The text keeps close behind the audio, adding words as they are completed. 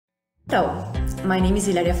Hello, my name is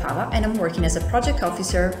Ilaria Fava and I'm working as a project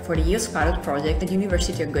officer for the EOSC pilot project at the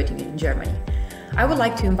University of Göttingen in Germany. I would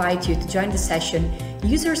like to invite you to join the session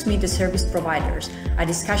Users Meet the Service Providers, a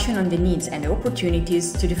discussion on the needs and the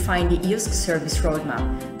opportunities to define the EOSC service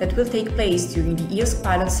roadmap that will take place during the EOSC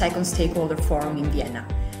Pilot Second Stakeholder Forum in Vienna.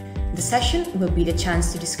 The session will be the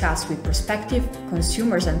chance to discuss with prospective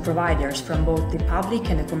consumers and providers from both the public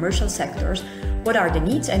and the commercial sectors what are the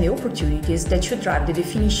needs and the opportunities that should drive the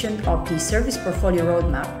definition of the service portfolio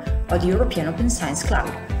roadmap of the European Open Science Cloud.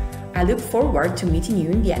 I look forward to meeting you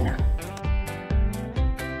in Vienna.